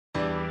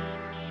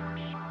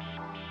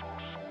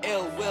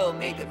Ill will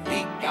make the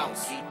beat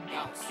bounce.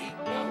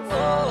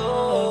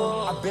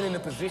 I've been in a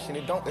position,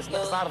 it's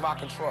out of our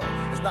control.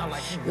 It's not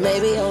like you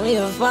Maybe only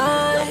if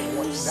I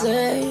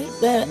say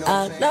that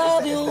I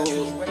love you,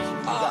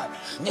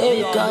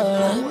 you gotta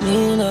let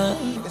me know.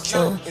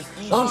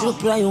 Don't you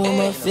play with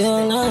my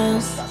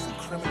feelings.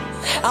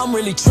 I'm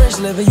really trench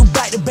living, you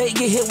bite the bait,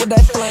 get hit with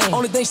that flame.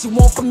 Only thing she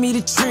want for me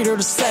to treat her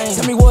the same.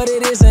 Tell me what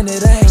it is and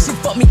it ain't. She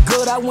fuck me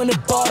good, I went and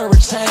bought her a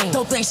chain.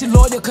 Don't think she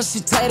loyal cause she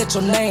tatted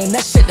your name.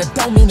 That shit that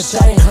don't mean a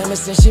thing. Claiming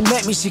since she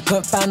met me, she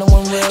couldn't find no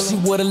one real. She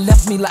would've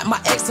left me like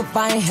my ex if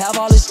I ain't have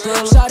all this skill.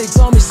 Shawty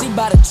told me she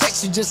bout to check,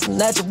 she just a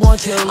natural one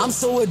kill. I'm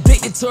so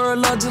addicted to her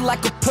love just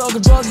like a plug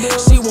of drug deal.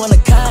 She one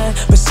of kind,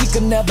 but she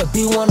could never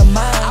be one of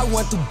mine. I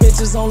went through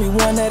bitches only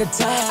one at a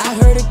time. I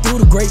heard it through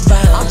the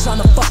grapevine. I'm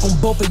tryna fuck on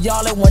both of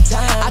y'all at one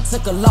time. I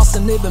took a loss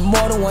and it been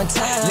more than one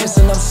time.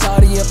 Listen, I'm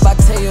sorry if I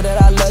tell you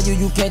that I love you.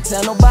 You can't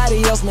tell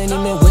nobody else. Many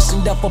men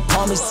wishing death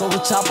upon me, so we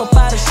chop up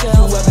out of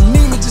shell. You ever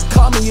need me, just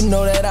call me. You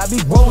know that I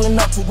be rolling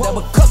up to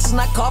double cups and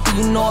not coffee.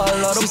 You know I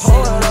love to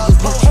pour it up.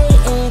 Be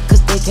hating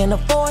cause they can't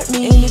afford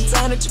me.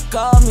 Anytime that you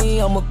call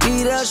me, I'ma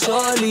be there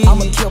shortly.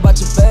 I'ma kill about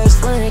your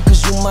best friend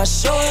cause you my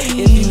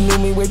shorty. If you knew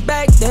me way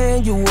back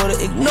then, you would've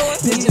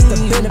ignored me. It's just the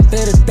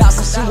benefit of doubt.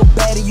 Since you a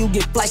baddie, you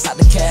get flights out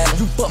the cabin.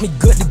 You fuck me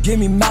good to give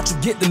me mouth, you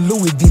get the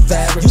Louis V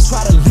fabric. You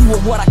try to leave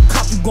with what I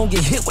cop, you gon'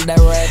 get hit with that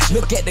ratchet.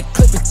 Look at the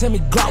clip and tell me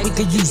Glock, we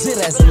could use it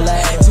as a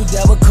lab. Two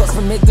devil cuts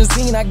from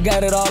methazine, I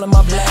got it all in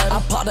my bladder. I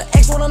popped the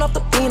X one off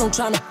the bean, I'm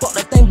tryna fuck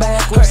that thing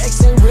backwards. Her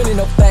ex ain't really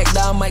no fact,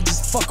 I might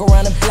just fuck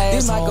around and blast.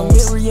 It's like a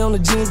mirror on the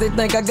jeans, they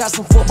think I got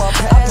some football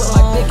pads. I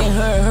put my dick in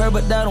her and her,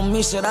 but that don't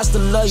mean shit, I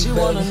still love you, she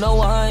baby. Wanna know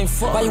why I ain't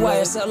fuck. Why you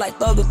ass up like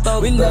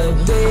thugger, we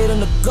left dead in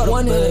the gutter,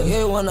 one in the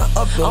head, one up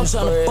it. I'm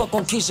tryna fuck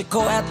on Keisha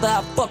Cole after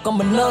I fuck on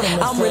another.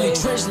 I'm really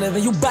trench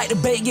living, you bite the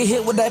bait, get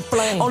hit with that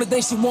flame. Only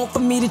thing she want for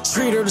me to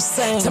treat her the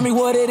same. Tell me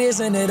what it is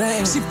and it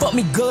ain't. She fuck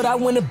me good, I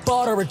went and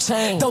bought her a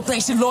chain. Don't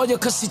think she loyal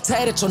cause she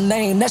tatted your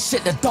name. That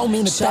shit that don't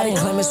mean a thing.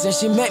 Claiming since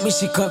she met me,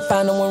 she couldn't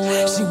find no one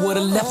real. She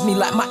would've left me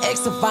like my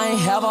ex if I ain't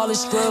have all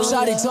this skill.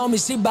 Shawty told me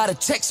she bout to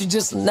check, she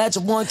just a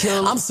natural one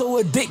kill. I'm so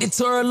addicted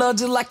to her love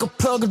just like a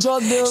plug of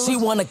drug deal. She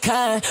one of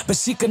kind, but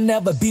she could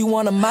never be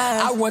one of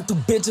mine. I went through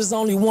bitches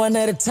only one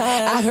at a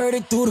time. I heard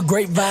it through the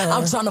grapevine.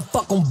 I'm tryna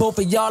fuck on both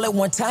of y'all at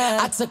one time.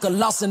 I took a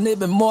loss and it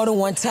been more than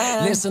one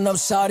time. Listen up,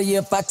 shawty,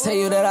 if I tell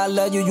you that I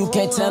love you, you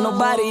can't tell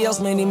nobody else.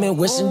 Many men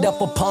wishing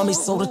death upon me,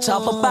 so to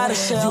chop up out of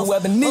shell. You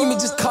ever need me,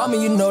 just call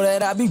me. You know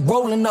that I be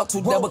rolling up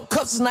two double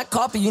cups, it's not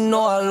coffee. You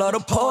know I love to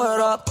pour it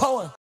up.